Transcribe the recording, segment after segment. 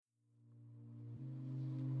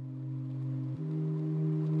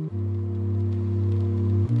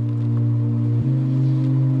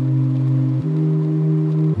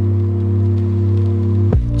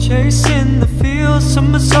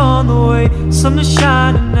sun is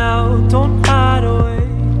shining now, don't hide away.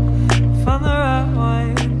 Find the right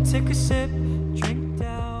wine, take a sip, drink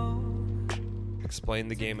down. Explain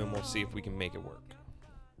the game and we'll see if we can make it work.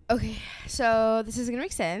 Okay, so this is going to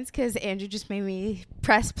make sense because Andrew just made me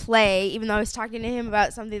press play, even though I was talking to him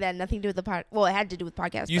about something that had nothing to do with the podcast. Well, it had to do with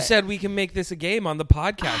podcast. You said we can make this a game on the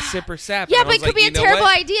podcast, Sip or Sap. Yeah, but it could be a terrible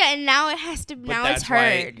idea, and now it has to. Now it's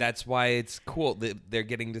heard. That's why it's cool. They're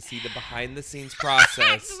getting to see the behind-the-scenes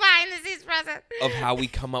process. Behind-the-scenes process of how we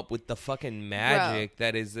come up with the fucking magic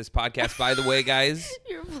that is this podcast. By the way, guys,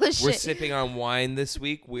 we're sipping on wine this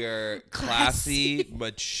week. We're classy,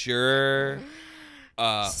 mature.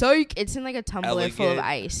 Psych! It's in like a tumbler elegant. full of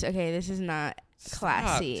ice. Okay, this is not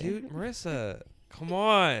classy. Stop, dude. Marissa, come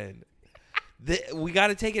on. We got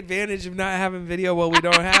to take advantage of not having video while we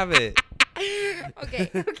don't have it.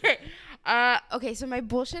 Okay, so my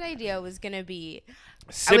bullshit idea was going to be...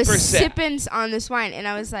 Sip I was or sap. sipping on this wine, and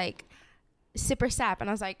I was like, sip or sap. And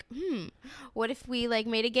I was like, what if we like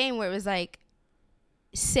made a game where it was like,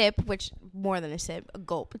 sip, which more than a sip, a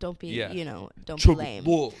gulp. Don't be, don't be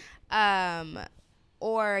lame.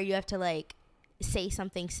 Or you have to like say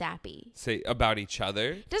something sappy. Say about each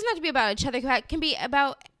other. It doesn't have to be about each other. It can be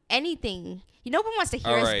about anything. No one wants to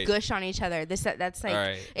hear us gush on each other. That's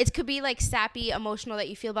like it could be like sappy, emotional that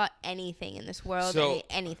you feel about anything in this world. So,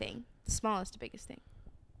 anything, the smallest to biggest thing.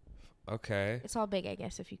 Okay. It's all big, I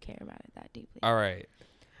guess, if you care about it that deeply. All right.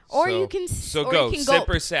 Or you can. So go sip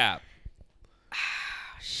or sap.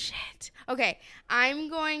 Shit. Okay, I'm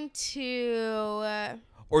going to.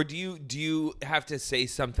 Or do you have to say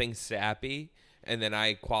something sappy, and then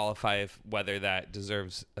I qualify whether that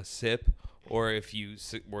deserves a sip, or if you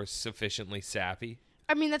were sufficiently sappy?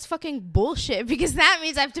 I mean, that's fucking bullshit, because that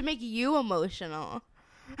means I have to make you emotional.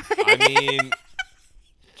 I mean,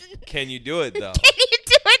 can you do it, though? Can you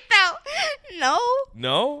do it, though? No.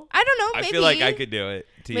 No? I don't know. I Maybe. feel like I could do it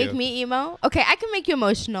to Make me emo? Okay, I can make you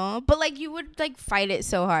emotional, but, like, you would, like, fight it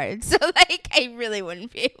so hard. So, like, I really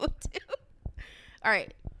wouldn't be able to. All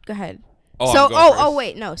right. Go ahead.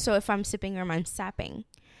 Wait, no. So if I'm sipping or I'm sapping.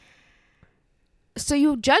 So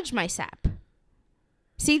you judge my sap.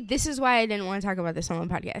 See, this is why I didn't want to talk about this on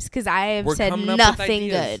my podcast, because I have said nothing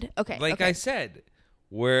good. Okay. I said,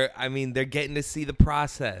 they're getting to see the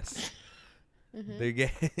process.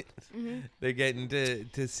 Mm-hmm. They're getting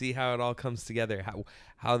to see how it all comes together.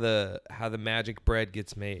 How the magic bread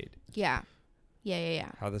gets made. Yeah.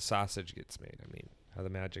 How the sausage gets made. How the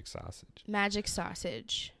magic sausage. Magic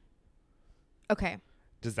sausage. Okay.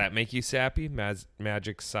 Does that make you sappy?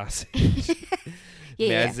 Magic sausage.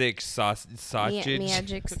 Magic sausage.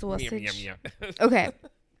 Magic sausage. Okay.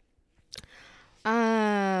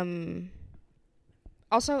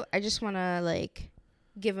 Also, I just want to like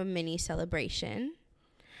give a mini celebration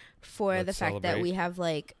for the fact that we have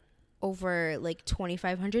like over like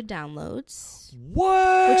 2,500 downloads.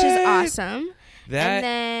 What? Which is awesome. And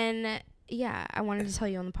then. Yeah, I wanted to tell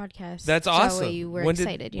you on the podcast. That's awesome. That way you were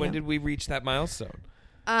excited. When did we reach that milestone?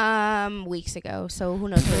 Weeks ago. So who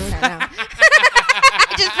knows where it's at now?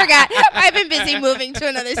 I just forgot. I've been busy moving to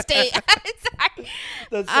another state. Sorry.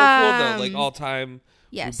 That's so cool though. Like all time,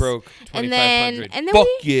 yes. We broke 2,500. And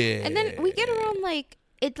then we get around like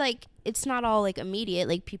it. Like it's not all like immediate.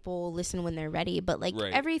 Like people listen when they're ready, but like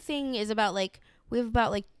everything is about like we have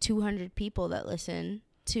about like 200 people that listen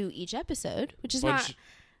to each episode, which is not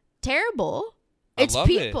terrible. It's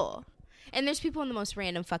people. And there's people in the most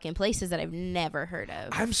random fucking places that I've never heard of.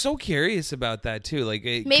 I'm so curious about that too. Like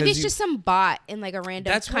maybe it's just some bot in like a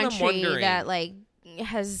random country that like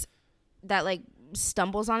has that like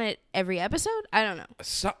stumbles on it every episode. I don't know.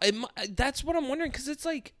 So that's what I'm wondering, because it's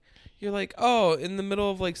like you're like, oh, in the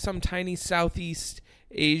middle of like some tiny Southeast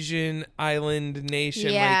Asian island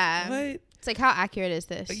nation. Yeah. Like, what? It's like, how accurate is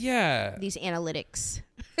this? Yeah. These analytics.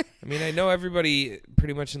 I know everybody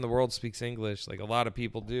pretty much in the world speaks English. Like, a lot of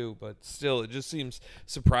people do. But still, it just seems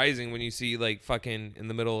surprising when you see, like, fucking in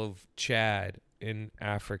the middle of Chad in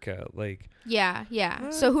Africa. Like, yeah.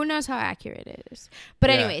 So who knows how accurate it is? But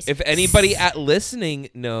anyways, if anybody listening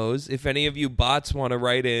knows, if any of you bots want to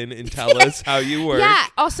write in and tell us how you work,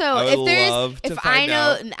 Also, I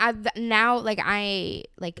know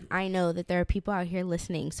that there are people out here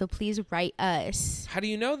listening, so please write us. How do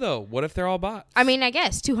you know though? What if they're all bots? I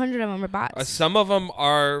guess 200 of them are bots. Some of them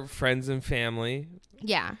are friends and family.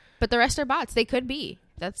 Yeah, but the rest are bots. They could be.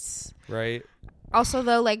 That's right. Also,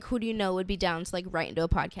 though, like, who do you know would be down to, like, write into a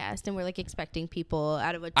podcast, and we're, like, expecting people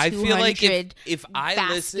out of a 200 I feel like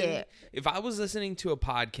if I was listening to a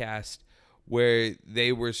podcast where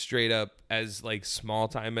they were straight up as, like, small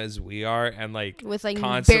time as we are and, like, with, like,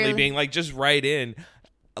 constantly being, like, just write in,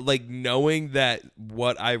 like knowing that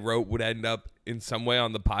what I wrote would end up in some way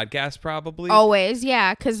on the podcast, probably. Always,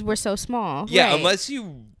 yeah, because we're so small. Yeah, right.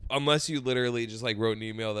 unless you literally just like wrote an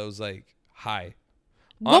email that was like, "Hi."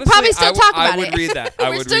 We'll Honestly, probably still talk about it. I would read that.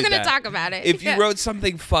 We're still going to talk about it. If you wrote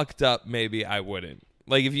something fucked up, maybe I wouldn't.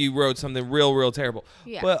 Like if you wrote something real terrible.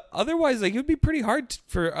 Yeah. But otherwise, like it would be pretty hard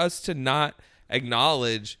for us to not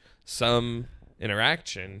acknowledge some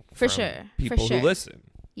interaction for from sure. people who listen.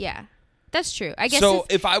 Yeah, that's true. I guess. So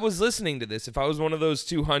if I was listening to this, if I was one of those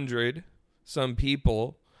 200 some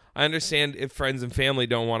people, I understand if friends and family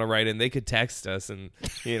don't want to write in, they could text us, and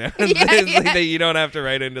like you don't have to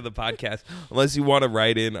write into the podcast unless you want to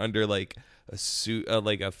write in under like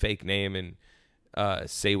a fake name and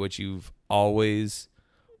say what you've always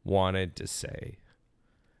wanted to say.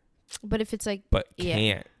 But if it's like, but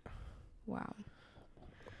can't. Wow.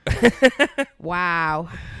 Wow.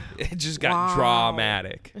 It just got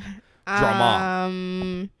dramatic.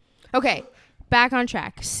 Drama. Okay, back on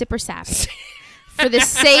track. Sip or sap. For the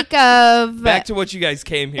sake of back to what you guys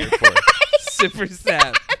came here for. Sip or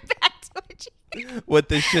sap. What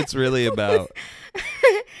this shit's really about.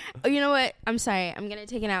 Oh, you know what? I'm sorry. I'm gonna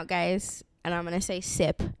take it out, guys, and I'm gonna say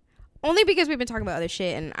sip. Only because we've been talking about other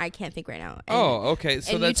shit, and I can't think right now. And, okay.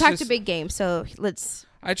 So and that's you talked a big game, so let's.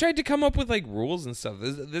 I tried to come up with like rules and stuff.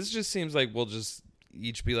 This just seems like we'll just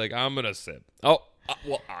each be like, I'm gonna sip. Oh,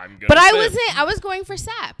 well, I'm gonna. But sip. I was going for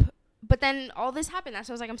sap. But then all this happened. That's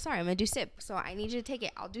why I was like, I'm sorry, I'm gonna do sip. So I need you to take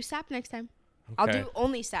it. I'll do sap next time. Okay. I'll do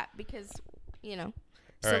only sap because, you know.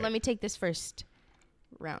 So let me take this first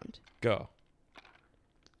round. Go.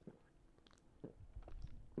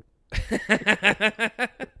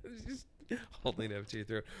 Just holding it up to your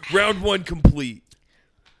throat. Round 1 complete.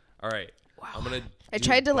 All right. Wow. I'm gonna. I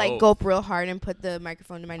tried to like gulp real hard and put the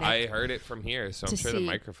microphone to my neck. I heard it from here, so I'm sure the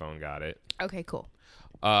microphone got it. Okay, cool.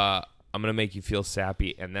 I'm gonna make you feel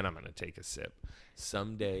sappy, and then I'm gonna take a sip.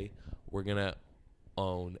 Someday we're gonna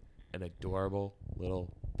own an adorable little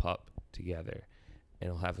pup together, and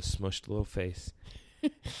he'll have a smushed little face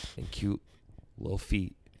and cute little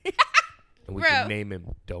feet, and we can name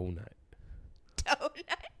him Donut.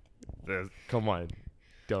 Donut. Come on,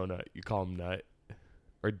 Donut. You call him Nut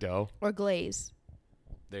or Dough or Glaze.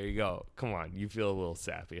 There you go. Come on, you feel a little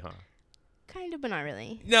sappy, huh? Kind of, but not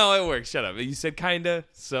really. No, it works. Shut up. You said kinda,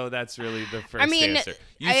 so that's really the first answer.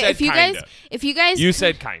 You said if you kinda. You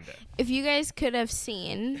said kinda. If you guys could have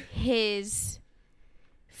seen his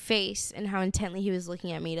face and how intently he was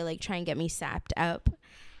looking at me to like try and get me sapped up,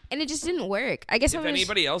 and it just didn't work. I guess if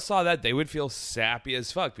anybody else saw that, they would feel sappy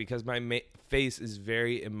as fuck because my face is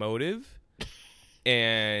very emotive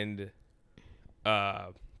and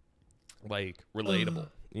like relatable,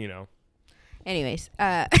 you know. Anyways,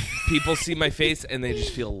 people see my face and they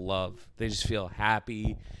just feel love. They just feel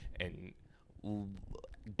happy and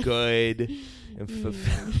good and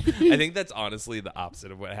fulfilled. I think that's honestly the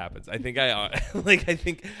opposite of what happens. I think not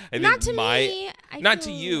to me. Not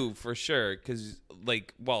to you for sure, because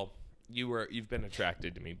like, well, you've been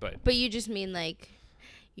attracted to me, but you just mean like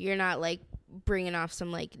you're not like bringing off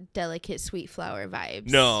some like delicate sweet flower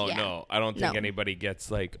vibes. No, I don't think anybody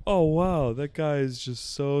gets like, oh wow, that guy is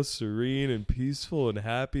just so serene and peaceful and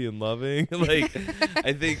happy and loving. Like,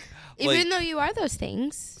 I think even though you are those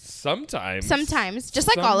things, sometimes, just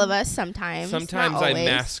like all of us, sometimes I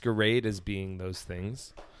masquerade as being those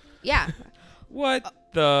things. Yeah. What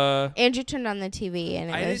the? Andrew turned on the TV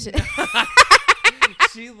and it was.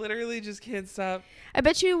 She literally just can't stop. I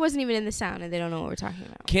bet you it wasn't even in the sound and they don't know what we're talking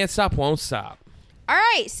about. Can't stop, won't stop. All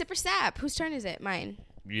right, sip or sap. Whose turn is it? Mine.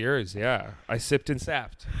 Yours, yeah. I sipped and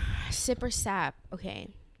sapped. Sip or sap. Okay.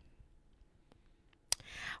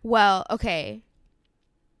 Well, okay.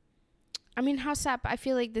 I mean, how sap? I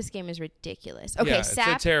feel like this game is ridiculous. Okay, yeah,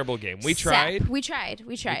 sap. It's a terrible game. We tried. We tried.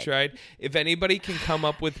 If anybody can come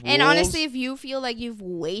up with rules. And honestly, if you feel like you've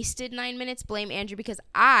wasted 9 minutes, blame Andrew because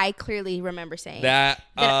I clearly remember saying that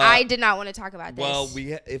I did not want to talk about this. Well,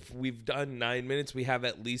 if we've done 9 minutes, we have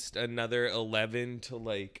at least another 11 to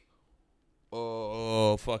like,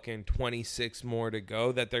 fucking 26 more to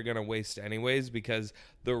go that they're going to waste anyways because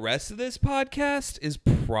the rest of this podcast is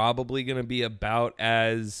probably going to be about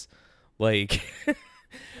as like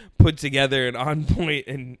put together and on point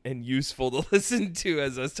and useful to listen to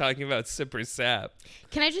as us talking about sip or sap.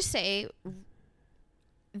 Can I just say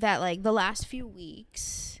that like the last few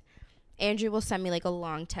weeks, Andrew will send me like a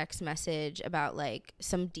long text message about like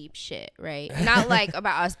some deep shit, right? Not like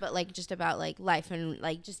about us, but like just about like life and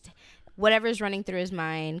like just whatever's running through his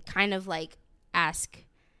mind, kind of like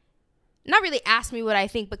not really ask me what I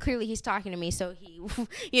think, but clearly he's talking to me, so he,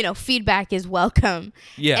 feedback is welcome.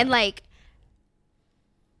 Yeah. And like,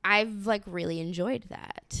 I've like really enjoyed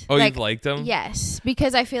that. Oh, like, you've liked them? Yes,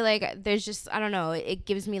 because I feel like there's just, I don't know, it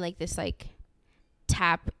gives me like this like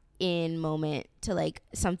tap in moment to like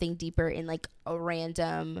something deeper in like a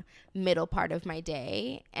random middle part of my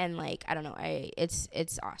day, and like I don't know,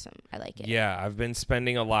 it's awesome. I like it. Yeah, I've been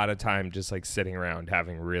spending a lot of time just like sitting around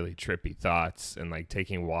having really trippy thoughts and like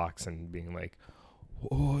taking walks and being like,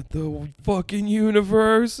 oh, the fucking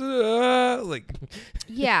universe, like.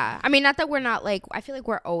 Yeah, I mean, not that we're not like, I feel like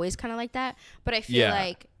we're always kind of like that, but I feel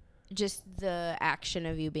like just the action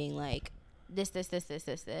of you being like this,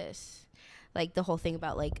 like the whole thing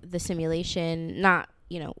about like the simulation, not,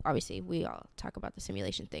 you know, obviously we all talk about the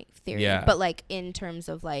simulation theory, but like in terms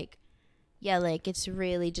of like, yeah, like it's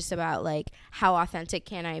really just about like how authentic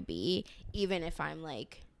can I be even if I'm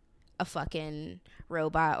like a fucking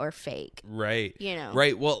robot or fake, right? You know,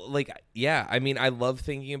 right? Well, like, yeah, I mean, I love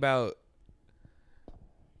thinking about,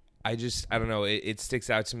 I don't know, it sticks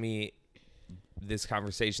out to me, this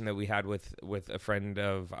conversation that we had with a friend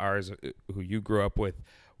of ours who you grew up with,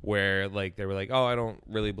 where like they were like, oh, I don't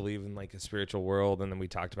really believe in like a spiritual world, and then we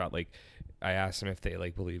talked about like, I asked them if they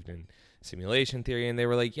like believed in simulation theory, and they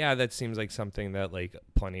were like, yeah, that seems like something that like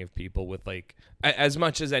plenty of people with like, as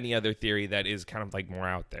much as any other theory that is kind of like more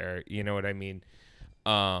out there, you know what I mean?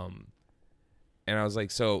 And I was like,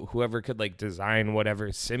 so whoever could like design whatever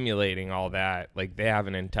is simulating all that, like they have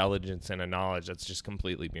an intelligence and a knowledge that's just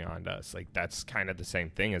completely beyond us. Like that's kind of the same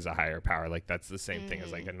thing as a higher power. Like that's the same thing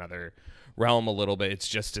as like another realm a little bit. It's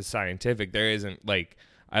just as scientific. There isn't like,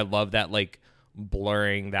 I love that like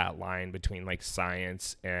blurring that line between like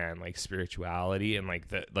science and like spirituality and like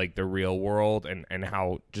the real world, and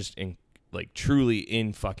how just like truly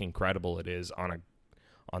in fucking incredible it is on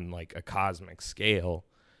like a cosmic scale,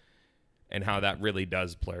 and how that really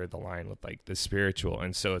does blur the line with like the spiritual.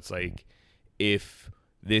 And so it's like, if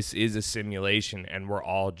this is a simulation and we're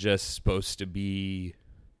all just supposed to be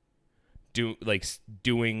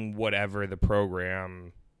doing whatever the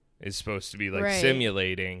program is supposed to be like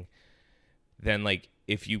simulating, then like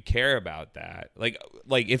if you care about that, like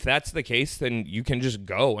if that's the case, then you can just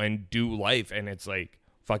go and do life, and it's like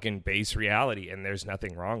fucking base reality, and there's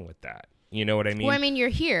nothing wrong with that. You know what I mean? Well, I mean, you're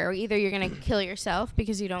here. Either you're going to kill yourself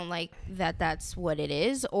because you don't like that that's what it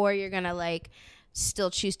is, or you're going to like still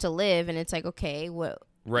choose to live, and it's like, okay, what?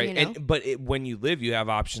 Right. You know? But when you live, you have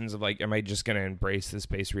options of like, am I just going to embrace this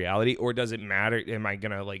base reality, or does it matter? Am I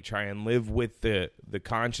going to like try and live with the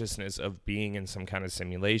consciousness of being in some kind of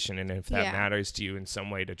simulation? And if that matters to you in some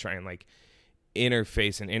way, to try and like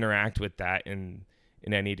interface and interact with that in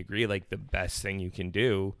any degree, like the best thing you can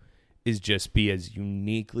do is just be as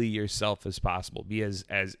uniquely yourself as possible. Be as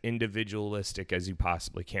individualistic as you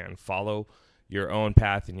possibly can. Follow your own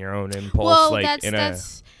path and your own impulse. Well, like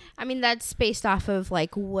I mean, that's based off of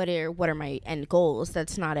like what are my end goals.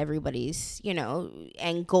 That's not everybody's, you know,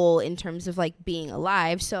 end goal in terms of like being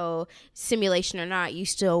alive. So simulation or not, you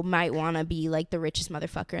still might want to be like the richest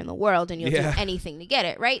motherfucker in the world, and you'll do anything to get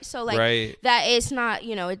it, right? So like that is not,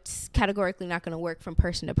 you know, it's categorically not going to work from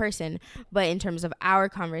person to person. But in terms of our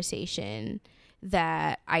conversation,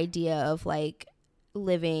 that idea of like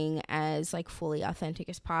living as like fully authentic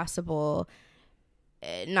as possible,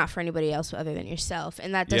 not for anybody else other than yourself.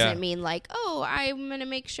 And that doesn't mean like, oh, I'm gonna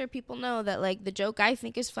make sure people know that like the joke I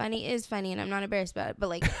think is funny and I'm not embarrassed about it, but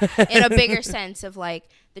like in a bigger sense of like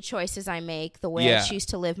the choices I make, the way I choose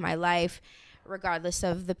to live my life, regardless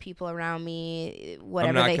of the people around me,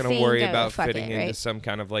 whatever they think. I'm not gonna worry about fitting into some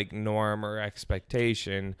kind of like norm or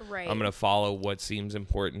expectation. Right. I'm gonna follow what seems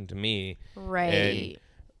important to me. Right. And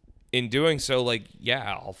in doing so, like,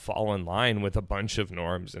 yeah, I'll fall in line with a bunch of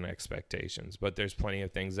norms and expectations, but there's plenty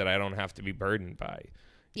of things that I don't have to be burdened by.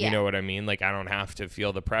 You know what I mean? Like, I don't have to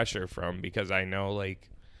feel the pressure from, because I know, like,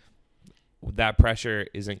 that pressure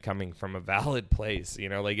isn't coming from a valid place. You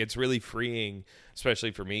know, like, it's really freeing,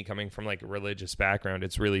 especially for me coming from, like, a religious background.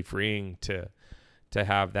 It's really freeing to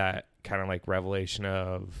have that kind of, like, revelation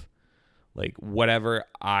of, like, whatever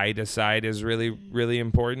I decide is really, really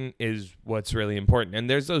important is what's really important. And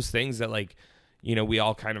there's those things that, like, you know, we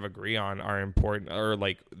all kind of agree on are important, or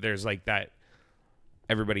like there's like that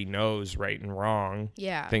everybody knows right and wrong,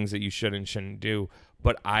 things that you should and shouldn't do.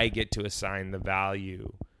 But I get to assign the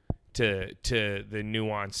value to the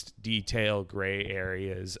nuanced, detailed gray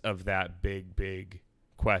areas of that big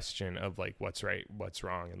question of like what's right, what's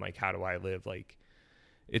wrong, and like how do I live. Like,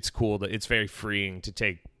 it's cool it's very freeing to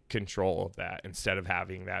take control of that instead of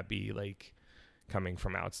having that be like coming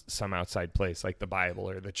from some outside place like the Bible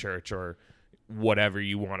or the church or whatever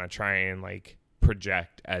you want to try and like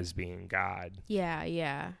project as being God.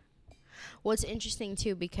 Yeah. Well, it's interesting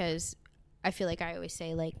too, because I feel like I always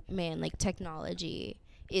say like, man, like technology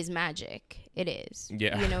is magic. It is.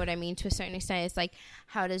 Yeah. You know what I mean? To a certain extent, it's like,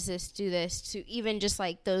 how does this do this? To even just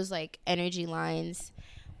like those like energy lines,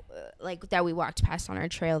 like that we walked past on our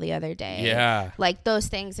trail the other day. Yeah. Like those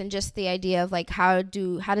things, and just the idea of like how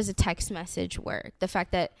does a text message work? The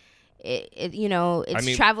fact that it you know,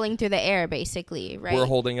 it's traveling through the air basically, right? We're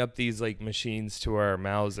holding up these like machines to our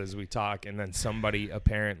mouths as we talk, and then somebody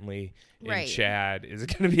apparently in Chad is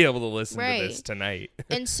going to be able to listen to this tonight.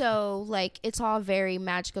 And so like it's all very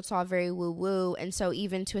magical, it's all very woo woo, and so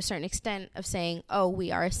even to a certain extent of saying, oh,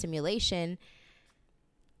 we are a simulation,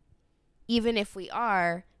 even if we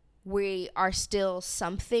are still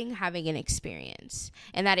something having an experience,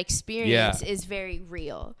 and that experience is very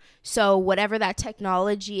real. So whatever that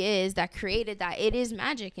technology is that created that, it is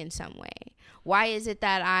magic in some way. Why is it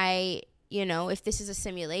that if this is a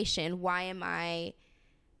simulation, why am I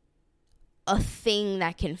a thing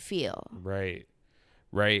that can feel? Right.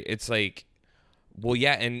 It's like, well,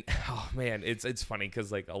 yeah, and oh man, it's funny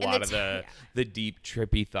because like a lot of the deep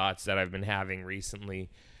trippy thoughts that I've been having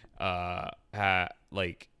recently, I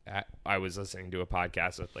was listening to a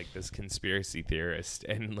podcast with like this conspiracy theorist,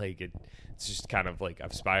 and like it's just kind of like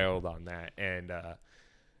I've spiraled on that, and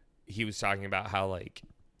he was talking about how like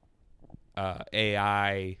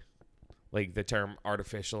AI, like the term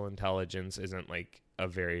artificial intelligence isn't like a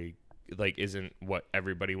very like isn't what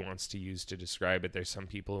everybody wants to use to describe it. There's some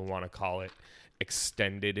people who want to call it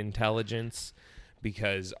extended intelligence,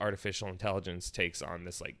 because artificial intelligence takes on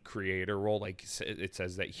this like creator role. Like it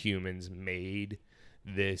says that humans made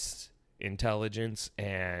this intelligence,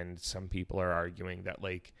 and some people are arguing that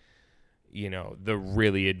like, you know, the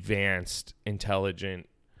really advanced intelligent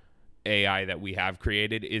AI that we have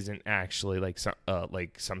created isn't actually like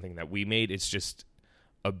something that we made. It's just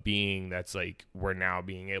a being that's like we're now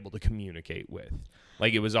being able to communicate with.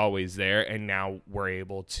 Like it was always there, and now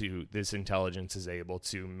this intelligence is able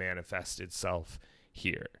to manifest itself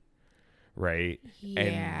here. Right. Yeah.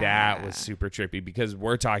 And that was super trippy, because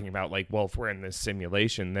we're talking about like, well, if we're in this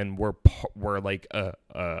simulation, then we're like a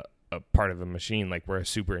part of a machine. Like we're a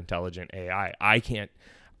super intelligent AI.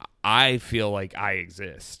 I feel like I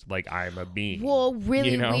exist, like I'm a being. Well,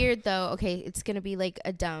 really weird though. Okay, it's gonna be like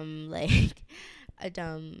a dumb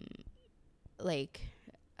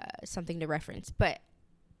something to reference, but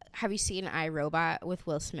have you seen iRobot with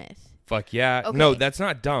Will Smith? Fuck yeah. Okay. No, that's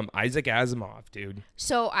not dumb. Isaac Asimov, dude.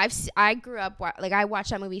 So I grew up, like I watched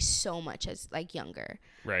that movie so much as like younger.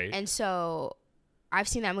 Right. And so I've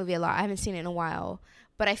seen that movie a lot. I haven't seen it in a while,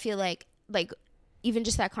 but I feel like even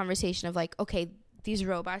just that conversation of like, okay, these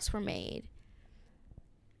robots were made,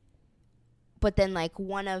 but then like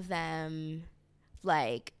one of them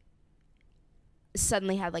like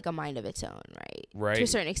suddenly had like a mind of its own, right? Right. To a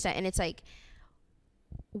certain extent. And it's like,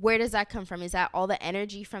 where does that come from? Is that all the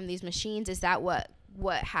energy from these machines? Is that what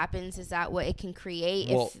happens? Is that what it can create?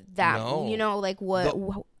 Well, if that, no. you know, like what?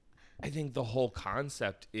 I think the whole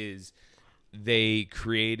concept is they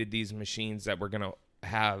created these machines that were going to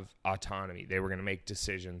have autonomy. They were going to make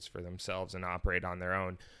decisions for themselves and operate on their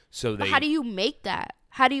own. So how do you make that?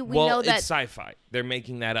 How do we know that? It's sci-fi. They're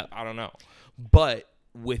making that up. I don't know. But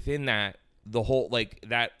within that, the whole like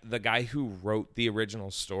that the guy who wrote the original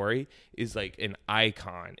story is like an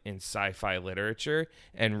icon in sci-fi literature,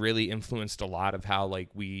 and really influenced a lot of how like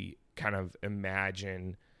we kind of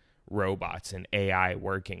imagine robots and AI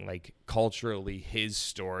working. Like culturally, his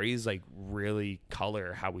stories like really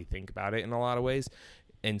color how we think about it in a lot of ways.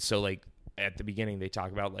 And so like at the beginning they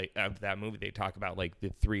talk about like of that movie, they talk about like the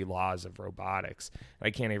 3 laws of robotics. I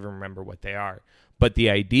can't even remember what they are, but the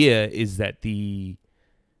idea is that these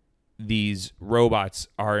robots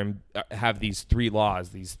have these 3 laws,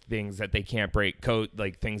 these things that they can't break, code,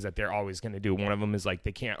 like things that they're always going to do. One of them is like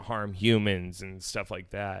they can't harm humans and stuff like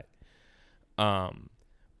that.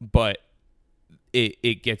 But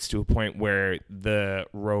it gets to a point where the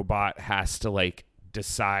robot has to like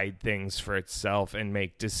decide things for itself and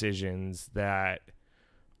make decisions that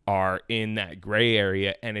are in that gray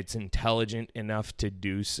area, and it's intelligent enough to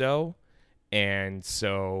do so. And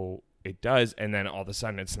so it does, and then all of a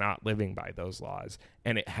sudden it's not living by those laws,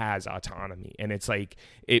 and it has autonomy. And it's like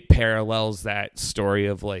it parallels that story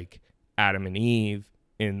of like Adam and Eve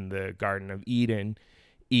in the Garden of Eden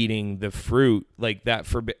eating the fruit, like that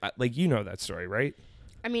like you know that story, right?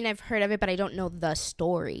 I mean, I've heard of it, but I don't know the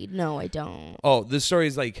story. No, I don't. Oh, the story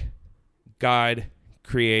is like God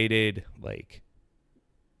created like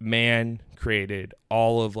man, created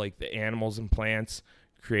all of like the animals and plants,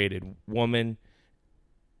 created woman,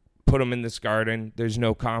 put them in this garden. There's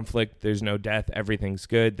no conflict. There's no death. Everything's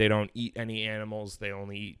good. They don't eat any animals. They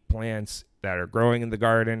only eat plants that are growing in the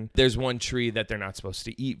garden. There's one tree that they're not supposed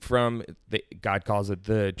to eat from. God calls it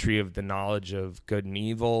the tree of the knowledge of good and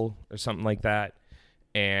evil or something like that.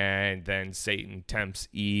 And then Satan tempts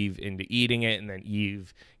Eve into eating it, and then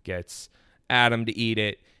Eve gets Adam to eat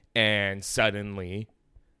it, and suddenly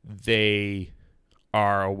they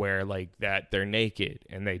are aware like that they're naked,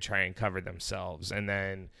 and they try and cover themselves, and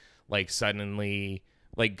then like suddenly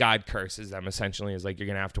like God curses them essentially, is like, you're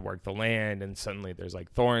gonna have to work the land, and suddenly there's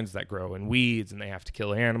like thorns that grow and weeds, and they have to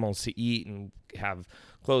kill animals to eat and have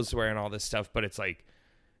clothes to wear and all this stuff. But it's like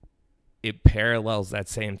it parallels that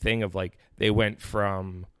same thing of like they went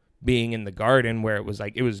from being in the garden where it was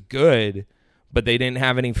like it was good, but they didn't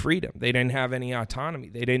have any freedom, they didn't have any autonomy,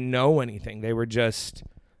 they didn't know anything, they were just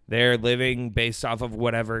there living based off of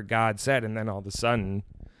whatever God said. And then all of a sudden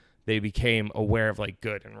they became aware of like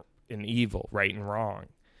good and evil, right and wrong.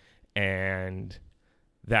 And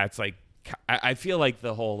that's like, I feel like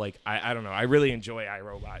the whole, like, I don't know. I really enjoy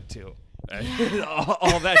iRobot too. Yeah.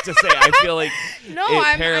 all that to say, I feel like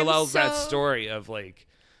it parallels that story of like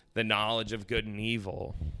the knowledge of good and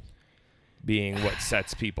evil being what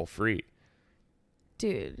sets people free.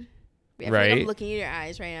 Dude. I right? feel like I'm looking at your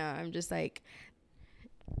eyes right now. I'm just like,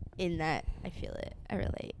 in that, I feel it. I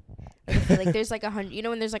relate. Like, I feel like there's like 100, you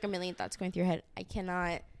know, when there's like a million thoughts going through your head, I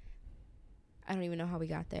don't even know how we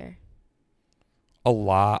got there. A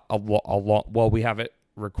lot. Well, we have it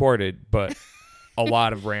recorded, but a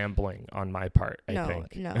lot of rambling on my part, I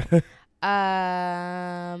think. No.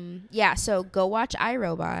 Yeah, so go watch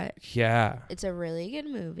iRobot. Yeah. It's a really good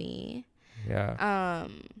movie. Yeah.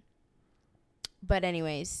 But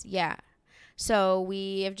anyways, yeah. So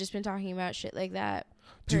we have just been talking about shit like that.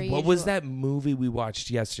 Dude, what was that movie we watched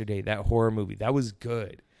yesterday? That horror movie. That was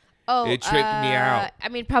good. Oh, it tricked me out. I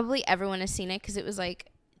mean, probably everyone has seen it because it was like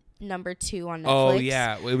number 2 on Netflix. Oh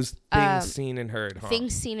yeah, it was Things Seen and Heard. Huh?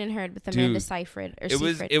 Things Seen and Heard with Amanda Seyfried.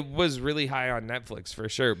 It was really high on Netflix for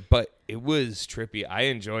sure, but it was trippy. I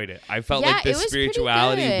enjoyed it. I felt like the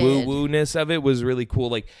spirituality, woo-woo-ness of it was really cool.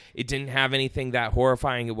 Like it didn't have anything that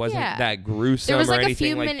horrifying. It wasn't that gruesome there was like or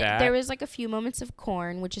anything like that. There was like a few moments of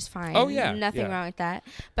corn, which is fine. Oh yeah, nothing wrong with that.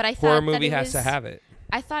 But I thought horror movie has to have it.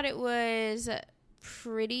 I thought it was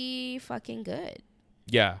pretty fucking good.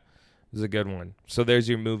 Yeah. It was a good one. So there's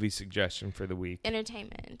your movie suggestion for the week.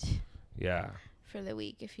 Entertainment. Yeah. For the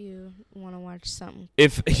week, if you want to watch something.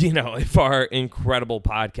 If our incredible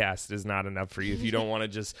podcast is not enough for you, if you don't want to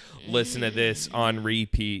just listen to this on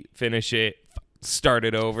repeat, finish it, start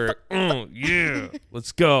it over. Yeah.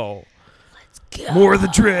 Let's go. More of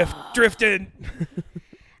the drifting.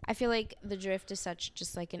 I feel like the drift is such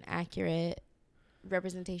just like an accurate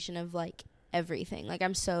representation of like everything. Like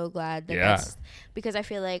I'm so glad that that's because I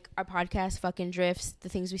feel like our podcast fucking drifts. The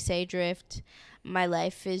things we say drift. My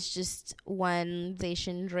life is just one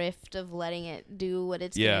nation drift of letting it do what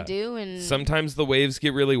it's gonna do. And sometimes the waves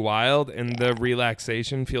get really wild and the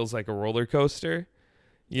relaxation feels like a roller coaster,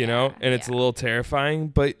 you know, and it's a little terrifying,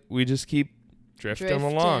 but we just keep drifting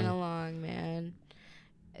along, man.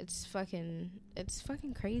 It's fucking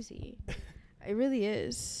crazy. It really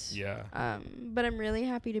is. Yeah. But I'm really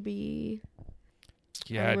happy to be.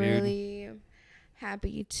 Yeah, I'm really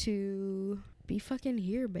happy to be fucking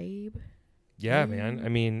here, babe. Yeah, man. I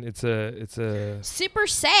mean, it's a super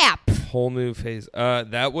sap. Whole new phase.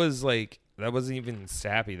 That wasn't even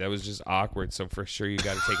sappy. That was just awkward. So for sure, you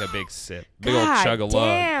got to take a big sip, big old chug of love.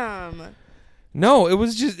 Damn. No, it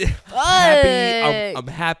was just happy. I'm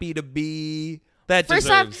happy to be. That First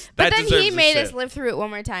deserves. Off, but that then deserves he made a us sip. live through it one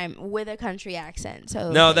more time with a country accent.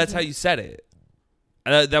 So no, that's how you said it.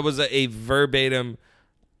 That was a verbatim,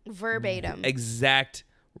 exact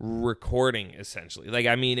recording, essentially. Like,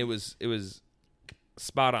 I mean, it was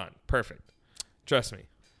spot on, perfect. Trust me.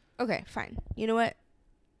 Okay, fine. You know what?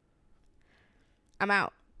 I'm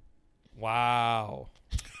out. Wow.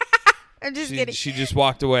 I'm just kidding. She just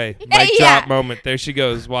walked away. Mic drop moment. There she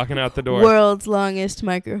goes, walking out the door. World's longest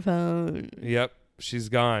microphone. Yep, she's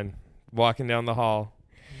gone, walking down the hall.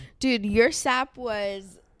 Dude, your sap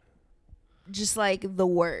was just like the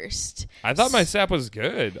worst. I thought my sap was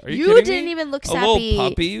good. Are you didn't kidding me? even look sappy. A little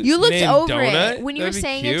puppy. You looked named over Donut? it when you were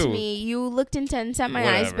saying it to me. You looked intense at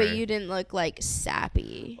my eyes, but you didn't look like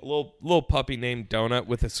sappy. A little puppy named Donut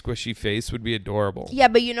with a squishy face would be adorable. Yeah,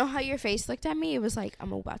 but you know how your face looked at me? It was like,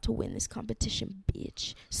 I'm about to win this competition,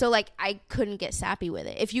 bitch. So like I couldn't get sappy with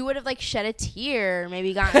it. If you would have like shed a tear,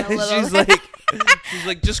 maybe gotten a little. she's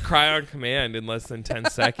like, just cry on command in less than 10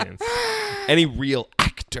 seconds. Any real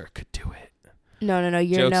actor could do it. No.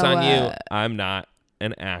 You're Joke's on you. I'm not.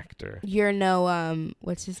 an actor. You're no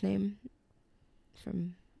what's his name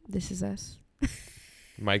from This Is Us?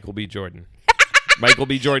 Michael B. Jordan. Michael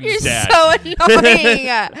B. Jordan's You're dad. so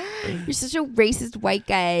annoying. You're such a racist white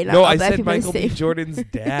guy. No, I said Michael B. Jordan's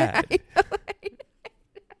dad.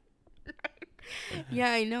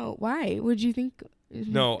 Yeah, I know. Why? Would you think?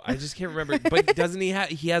 No, I just can't remember. But doesn't he have?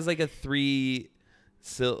 He has like a three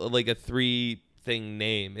thing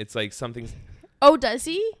name. It's like something. Oh, does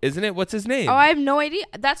he? Isn't it? What's his name? Oh, I have no idea.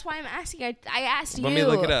 That's why I'm asking. I asked you. Let me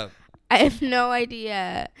look it up. I have no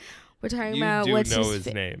idea. We're talking about You what's do know his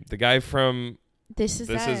name. The guy from This Is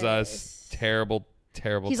Us. Terrible.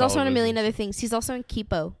 He's also in a million other things. He's also in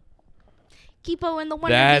Kipo. Kipo and the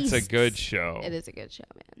Wonder That's Beasts. a good show. It is a good show,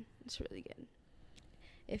 man. It's really good.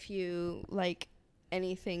 If you like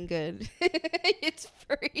anything good, it's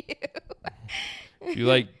for you. If you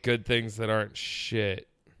like good things that aren't shit.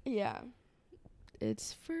 Yeah.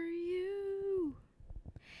 It's for you.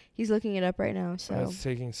 He's looking it up right now, so. It's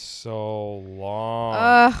taking so long.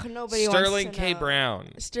 Ugh, nobody Sterling wants to K. know. Brown.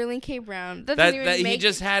 Sterling K. Brown. That he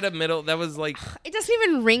just had a middle. That was like. It doesn't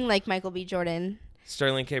even ring like Michael B. Jordan.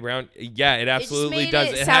 Sterling K. Brown. Yeah, it absolutely made does.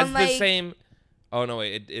 it It sound has like- the same. Oh no,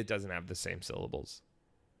 wait! It doesn't have the same syllables.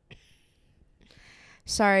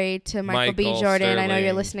 Sorry to Michael B. Michael Jordan. I know you're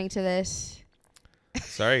Sterling. listening to this.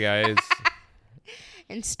 Sorry, guys.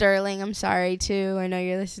 And Sterling, I'm sorry too. I know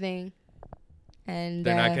you're listening. And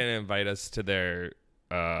They're not going to invite us to their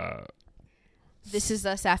This Is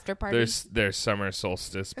Us after party. their summer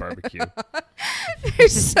solstice barbecue. Their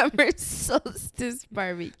summer solstice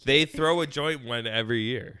barbecue. They throw a joint one every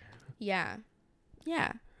year. Yeah.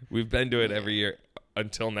 Yeah. We've been to it every year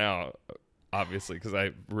until now, obviously, because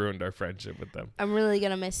I ruined our friendship with them. I'm really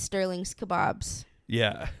going to miss Sterling's kebabs.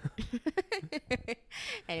 Yeah.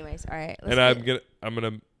 Anyways, all right. And I'm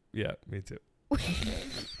gonna yeah, me too.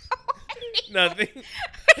 Nothing.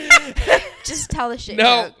 Just tell the shit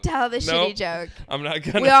No. joke. Tell the shitty joke. I'm not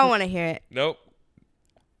gonna. We all want to hear it. Nope.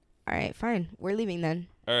 All right, fine. We're leaving then.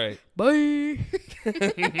 All right. Bye.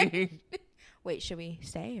 Wait, should we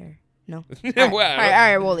stay or no? Well, All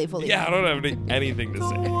right, we'll leave. Yeah, I don't have anything to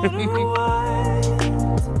say.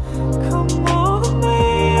 Come on.